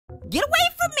Get away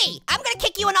from me! I'm gonna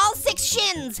kick you in all 6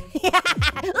 shins!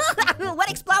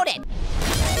 What exploded?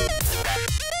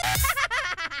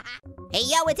 Hey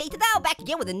yo, it's H2O back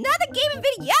again with another gaming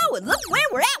video, and look where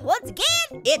we're at once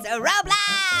again. It's a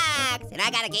Roblox, and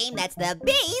I got a game that's the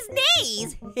bee's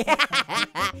knees.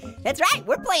 That's right,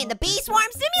 we're playing the Bee Swarm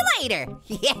Simulator.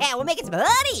 Yeah, we're making some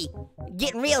honey.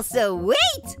 Getting real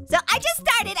sweet. So I just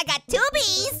started, I got 2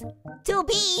 bees.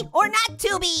 2B or not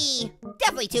 2B.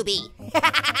 Definitely 2B.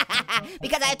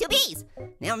 Because I have 2 bees.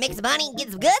 Now we're making some honey and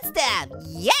getting some good stuff.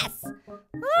 Yes. All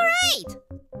right.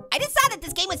 I just saw that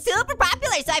this game was super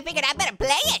popular, so I figured I better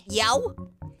play it, yo.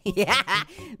 Yeah,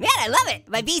 man, I love it.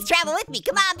 My bees travel with me.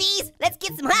 Come on, bees, let's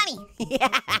get some honey.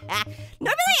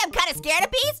 Normally, I'm kind of scared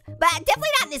of bees, but definitely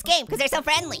not in this game because they're so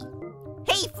friendly.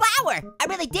 Hey, flower, I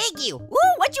really dig you.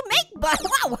 Ooh, what'd you make?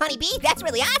 Wow, honeybee, that's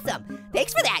really awesome.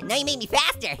 Thanks for that. Now you made me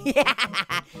faster.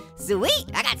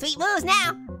 Sweet, I got sweet moves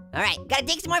now. All right, gotta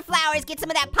dig some more flowers, get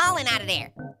some of that pollen out of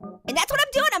there. And that's what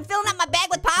I'm doing. I'm filling up my bag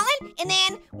with pollen, and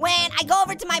then when I go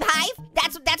over to my hive,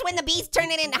 that's when the bees turn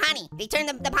it into honey. They turn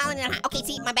the pollen into honey. Okay,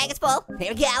 see, my bag is full.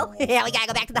 There we go. Yeah, we gotta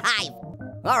go back to the hive.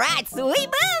 All right, sweet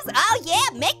moves. Oh yeah,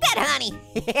 make that honey.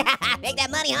 Make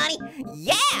that money, honey.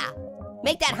 Yeah.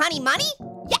 Make that honey money?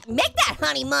 Yeah, make that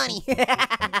honey money.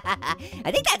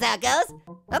 I think that's how it goes.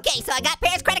 Okay, so I got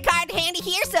Pear's credit card handy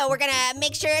here, so we're gonna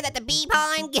make sure that the bee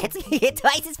pollen gets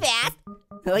twice as fast.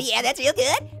 Oh yeah, that's real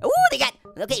good. Ooh, they got,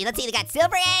 okay, let's see, they got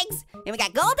silver eggs, and we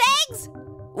got gold eggs.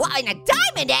 Wow, and a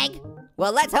diamond egg.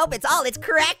 Well, let's hope it's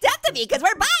cracked up to me, because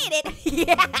we're buying it.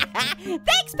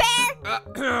 Thanks,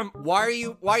 Pear. Why are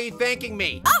you thanking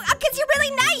me? Oh, because you're really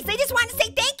nice. I just wanted to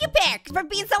say thank you, Pear, for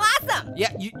being so awesome.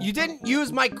 Yeah, you didn't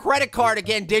use my credit card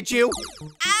again, did you?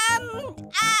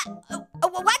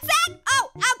 What's that? Oh,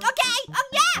 okay. Oh,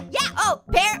 yeah. Oh,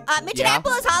 Pear, Midget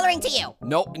Apple is hollering to you.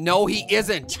 No, he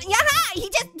isn't. Yeah,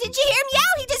 did you hear him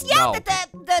yell? He just yelled that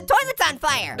the toilet's on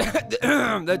fire.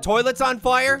 The toilet's on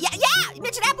fire? Yeah,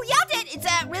 Midget Apple yelled it. It's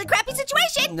a really crappy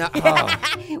situation. No. Woo-wee,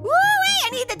 I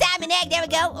need the diamond egg. There we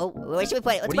go. Oh, where should we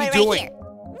put it? Let's put it right here.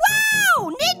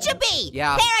 Whoa, ninja bee.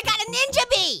 Yeah. Pear, I got a ninja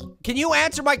bee. Can you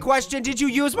answer my question? Did you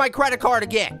use my credit card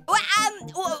again? What's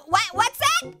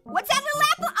that? What's that, Little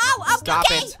Apple? Oh, Stop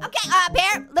okay. it. Okay,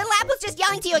 Pear, Little Apple's just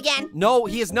yelling to you again. No,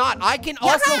 he is not. I can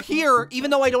also hear,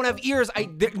 even though I don't have ears,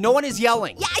 no one is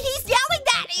yelling. Yeah, he's yelling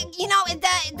that. You know,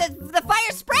 the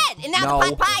fire spread, and now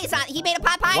the pot pie is on. He made a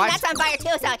pot pie, and that's on fire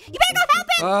too, so you better go help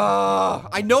him.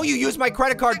 I know you used my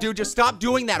credit card, dude. Just stop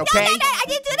doing that, okay? No, I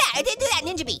didn't do that. I didn't do that,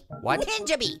 Ninja Bee. What?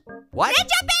 Ninja Bee. What?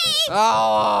 Ninja Bee!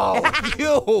 Oh, you.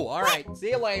 All right,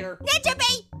 see you later. Ninja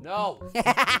Bee! No. Wow,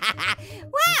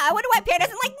 I wonder why Pear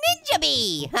doesn't like Ninja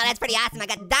Bee. Oh, that's pretty awesome. I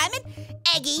got the diamond,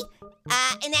 Eggy,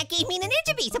 and that gave me the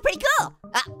Ninja Bee, so pretty cool.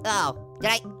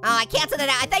 I canceled it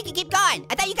out. I thought you could keep going.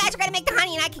 I thought you guys were gonna make the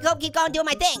honey and I could keep going doing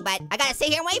my thing, but I gotta sit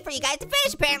here and wait for you guys to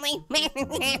finish, apparently.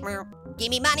 Give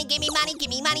me money,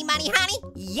 honey.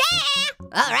 Yeah!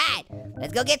 All right,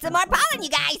 let's go get some more pollen, you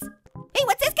guys. Hey,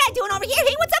 what's this guy doing over here?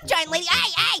 Hey, what's up, giant lady?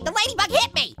 Hey, the ladybug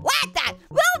hit me. What the?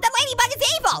 Whoa, the ladybug is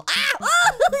evil.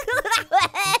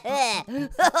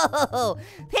 Oh,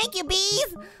 thank you,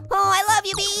 bees. Oh, I love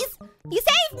you, bees. You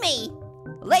saved me.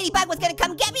 The ladybug was gonna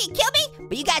come get me and kill me,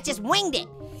 but you guys just winged it.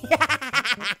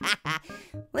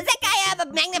 What's that guy have a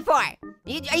magnet for? Are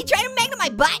you trying to magnet my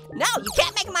butt? No, you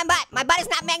can't magnet my butt. My butt is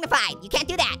not magnified. You can't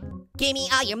do that. Give me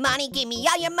all your money,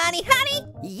 honey.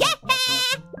 Yeah!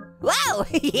 Whoa,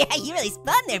 yeah, you really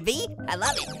spun there, Bee. I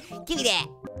love it. Give me that.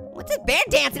 What's this bear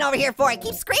dancing over here for? He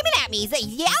keeps screaming at me. He's like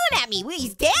yelling at me.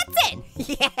 He's dancing.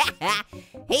 Yeah.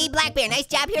 Hey, Black Bear, nice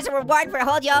job. Here's a reward for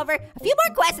holding you over. A few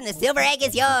more quests and the silver egg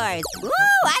is yours. Ooh,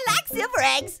 I like silver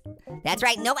eggs. That's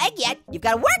right, no egg yet. You've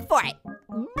got to work for it.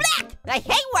 Black! I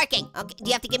hate working. Okay, do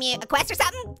you have to give me a quest or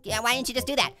something? Yeah, why didn't you just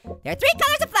do that? There are 3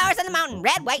 colors of flowers on the mountain,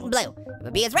 red, white, and blue. If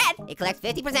a bee is red, it collects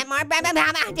 50% more.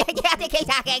 Keep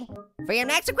talking. For your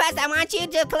next request, I want you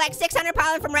to collect 600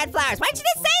 pollen from red flowers. Why didn't you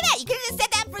just say that? You could have just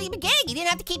said that from the beginning. You didn't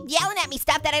have to keep yelling at me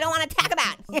stuff that I don't want to talk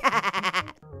about.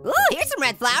 Ooh, here's some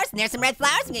red flowers, and there's some red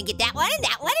flowers. I'm gonna get that one and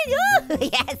that one, and ooh,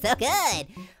 yeah, so good.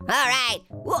 All right.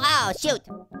 Ooh, oh, shoot.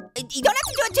 You don't have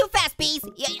to do it too fast, bees.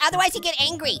 Otherwise you get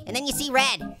angry, and then you see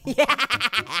red. Get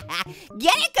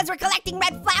it? Because we're collecting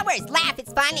red flowers. Laugh,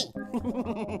 it's funny.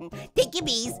 Thank you,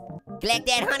 bees. Collect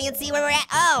that honey and see where we're at.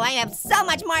 Oh, I have so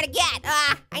much more to get.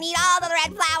 I need all the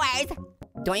red flowers.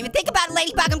 Don't even think about it,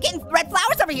 ladybug. I'm getting red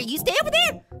flowers over here. You stay over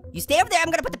there. You stay over there.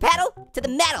 I'm gonna put the pedal to the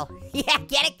metal. Yeah,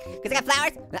 get it? Because I got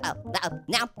flowers. Uh-oh.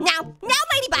 Now,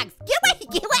 ladybugs. Get away,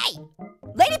 get away.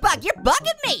 Ladybug, you're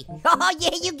bugging me. Oh, yeah,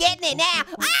 you getting it now.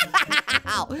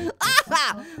 Ow.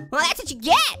 Well, that's what you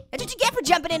get. That's what you get for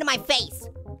jumping into my face.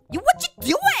 You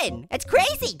doing? That's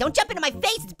crazy. Don't jump into my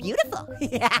face. It's beautiful.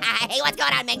 Hey, what's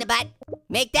going on, Magna Butt?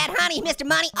 Make that honey, Mr.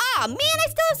 Money. Oh, man, I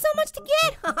still have so much to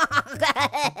get.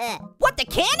 What, the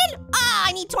cannon? Oh,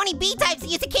 I need 20 B-types to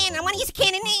use the cannon. I want to use the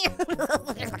cannon now.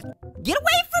 Get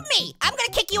away from me. I'm going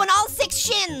to kick you in all 6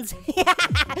 shins.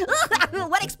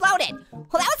 What exploded?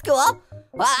 Well, that was cool.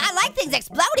 Well, I like things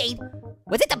exploding.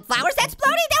 Was it the flowers that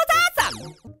exploded? That was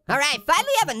awesome. All right,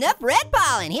 finally have enough red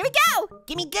pollen. Here we go.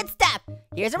 Give me good stuff.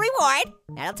 Here's a reward.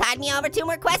 That'll tide me over 2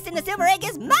 more quests and the silver egg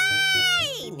is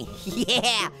mine.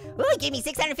 Yeah. Ooh, give me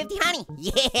 650 honey.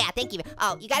 Yeah, thank you.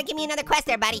 Oh, you gotta give me another quest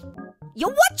there, buddy. Yo,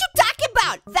 what you talking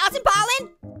about? 1,000 pollen?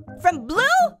 From blue?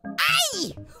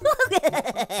 Aye.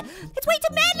 That's way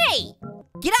too many.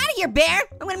 Get out of here, bear.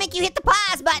 I'm gonna make you hit the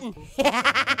pause button.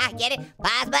 Get it?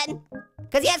 Pause button?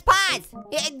 Cause he has paws.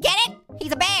 Get it?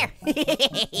 He's a bear.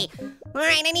 All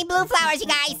right, I need blue flowers, you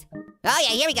guys. Oh yeah,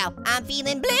 here we go. I'm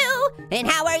feeling blue, and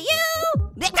how are you?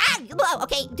 Ah,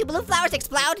 okay, do blue flowers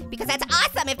explode? Because that's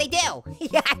awesome if they do.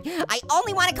 I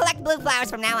only want to collect blue flowers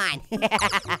from now on.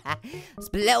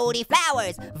 Splody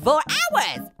flowers for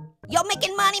hours. Yo,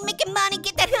 making money,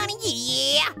 get that honey,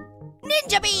 yeah.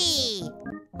 Ninja bee.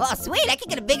 Oh, sweet, I can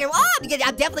get a bigger,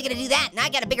 I'm definitely gonna do that. Now I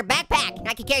got a bigger backpack.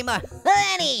 I can carry more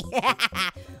honey.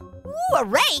 Ooh, a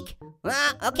rake?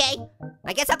 Okay.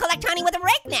 I guess I'll collect honey with a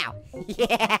rake now.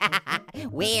 Yeah,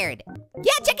 weird.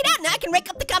 Yeah, check it out, now I can rake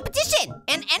up the competition.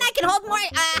 And I can hold more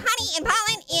honey and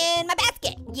pollen in my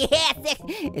basket. Yeah,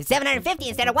 it's 750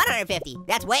 instead of 150.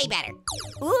 That's way better.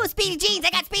 Ooh, speedy jeans, I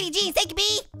got speedy jeans, thank you,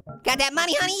 bee. Got that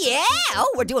money, honey? Yeah!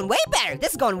 Oh, we're doing way better.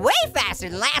 This is going way faster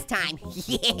than last time.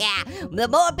 Yeah! The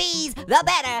more bees, the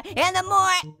better. And the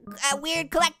more weird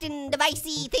collecting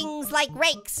devicey things like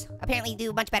rakes apparently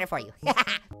do much better for you.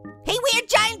 Hey, weird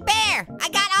giant bear! I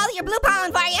got all your blue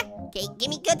pollen for you. Okay, give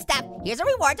me good stuff. Here's a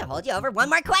reward to hold you over. 1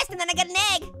 more quest and then I get an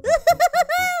egg.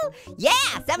 Yeah!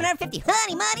 750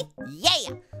 honey money.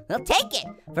 Yeah! I'll take it.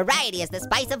 Variety is the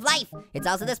spice of life. It's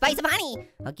also the spice of honey.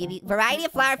 I'll give you variety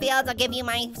of flower fields. I'll give you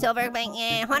my silver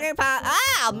 100 pound.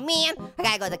 Oh man, I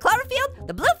gotta go to the clover field,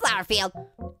 the blue flower field,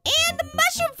 and the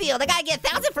mushroom field. I gotta get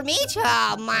 1,000 from each.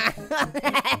 Oh my,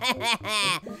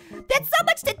 that's so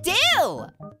much to do.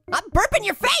 I'm burping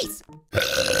your face.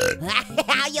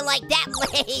 How you like that,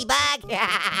 ladybug?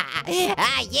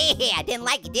 Ah yeah, didn't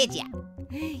like it, did ya?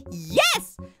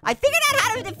 Yes! I figured out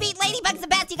how to defeat ladybugs the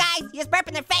best, you guys. You just burp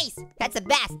in their face. That's the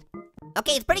best.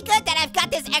 Okay, it's pretty good that I've got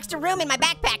this extra room in my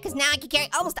backpack because now I can carry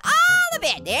almost all of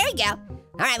it. There we go. All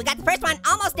right, we got the first one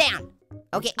almost down.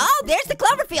 Okay, oh, there's the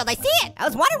clover field. I see it. I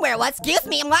was wondering where it was. Excuse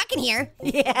me, I'm walking here.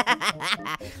 Yeah.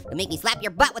 Don't make me slap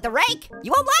your butt with a rake.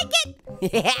 You won't like it.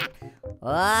 Yeah.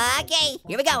 Okay,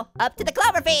 here we go. Up to the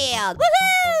clover field.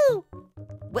 Woohoo!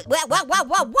 What is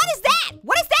that?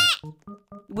 What is that?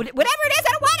 Whatever it is,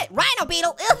 I don't want it. Rhino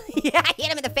beetle. Yeah, I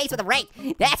hit him in the face with a rake.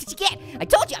 That's what you get. I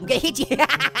told you I'm gonna hit you.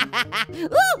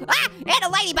 Ooh, and a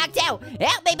ladybug too.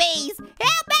 Help me, bees.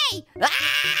 Help me.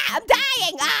 Ah, I'm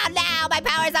dying. Oh no, my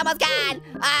power's almost gone.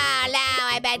 Oh no,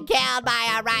 I've been killed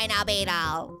by a rhino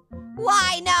beetle.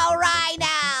 Why no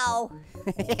rhino?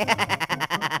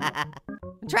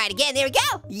 Try it again. There we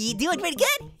go. You doing pretty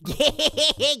good.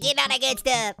 Getting all that good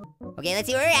stuff. Okay, let's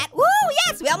see where we're at. Woo,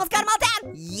 yes, we almost got them all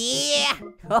down. Yeah.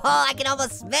 Oh, I can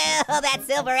almost smell that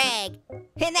silver egg.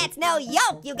 And that's no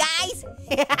yolk, you guys.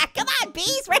 Come on,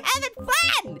 bees, we're having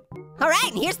fun. All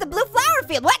right, and here's the blue flower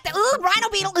field. What the, ooh, rhino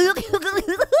beetle. Get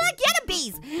him,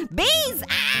 bees. Bees,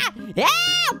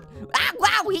 help.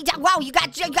 Wow, you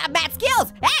got mad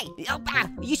skills. Hey,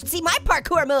 you should see my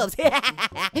parkour moves.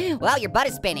 Well, your butt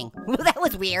is spinning. That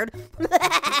was weird.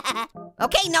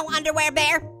 Okay, no underwear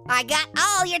bear. I got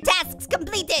all your tasks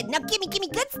completed. Now give me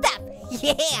good stuff.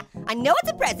 Yeah, I know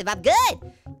it's impressive. I'm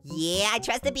good. Yeah, I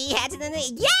trust the bee hatches in the,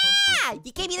 yeah,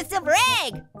 you gave me the silver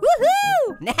egg.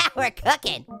 Woohoo! Now we're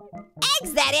cooking.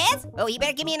 Eggs, that is. Oh, you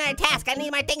better give me another task. I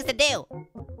need more things to do.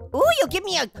 Ooh, you'll give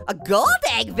me a gold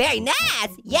egg. Very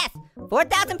nice. Yes,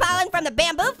 4,000 pollen from the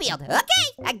bamboo field.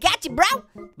 Okay, I got you, bro.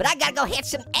 But I gotta go hatch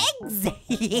some eggs.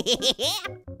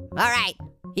 All right,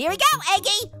 here we go,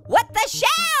 Eggy. What the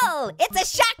shell? It's a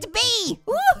shocked bee.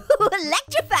 Ooh,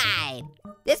 electrified.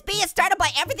 This bee is startled by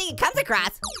everything it comes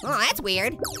across. Oh, that's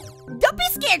weird. Don't be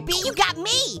scared, bee, you got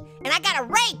me. And I got a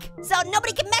rake, so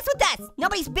nobody can mess with us.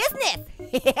 Nobody's business.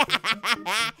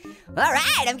 All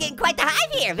right, I'm getting quite the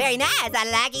hive here. Very nice, I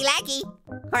likey.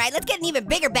 All right, let's get an even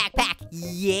bigger backpack.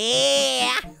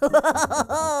 Yeah,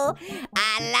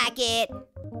 I like it.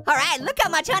 All right, look how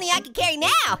much honey I can carry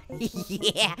now.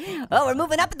 Yeah, oh, we're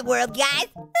moving up in the world, guys.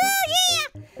 Oh,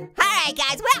 yeah. All right,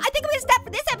 guys, well, I think we're gonna stop for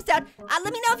this episode.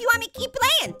 Let me know if you want me to keep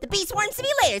playing the Bee Swarm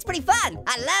Simulator. It's pretty fun.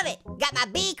 I love it. Got my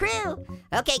bee crew.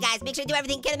 Okay, guys, make sure to do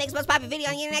everything Kid makes most popular video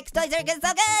on the internet. Toys are good,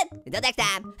 so good. Until next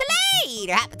time,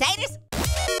 later, hot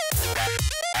potatoes.